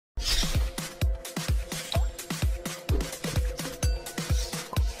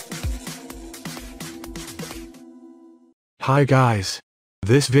Hi guys.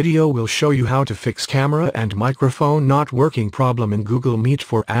 This video will show you how to fix camera and microphone not working problem in Google Meet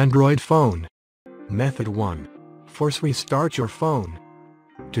for Android phone. Method 1. Force restart your phone.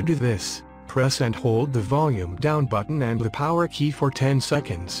 To do this, press and hold the volume down button and the power key for 10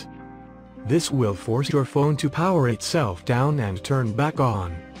 seconds. This will force your phone to power itself down and turn back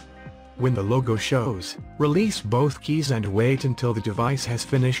on. When the logo shows, release both keys and wait until the device has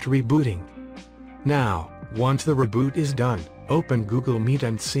finished rebooting. Now, once the reboot is done, open Google Meet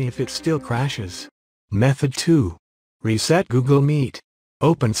and see if it still crashes. Method 2. Reset Google Meet.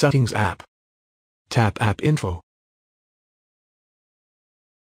 Open Settings app. Tap App Info.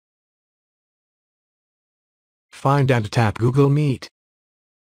 Find and tap Google Meet.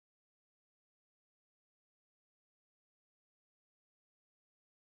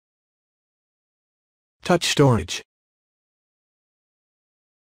 Touch Storage.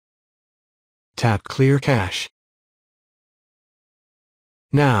 Tap Clear Cache.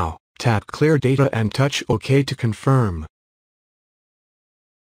 Now, tap Clear Data and touch OK to confirm.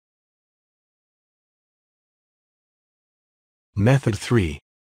 Method 3.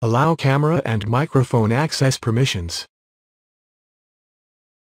 Allow camera and microphone access permissions.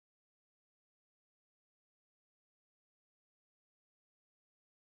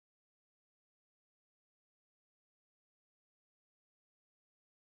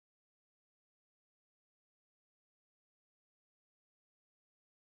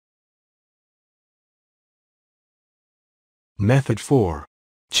 Method 4.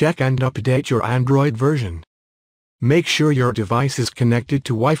 Check and update your Android version. Make sure your device is connected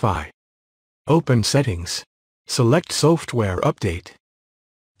to Wi-Fi. Open Settings. Select Software Update.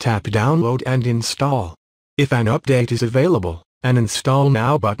 Tap Download and Install. If an update is available, an Install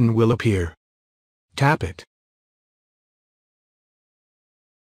Now button will appear. Tap it.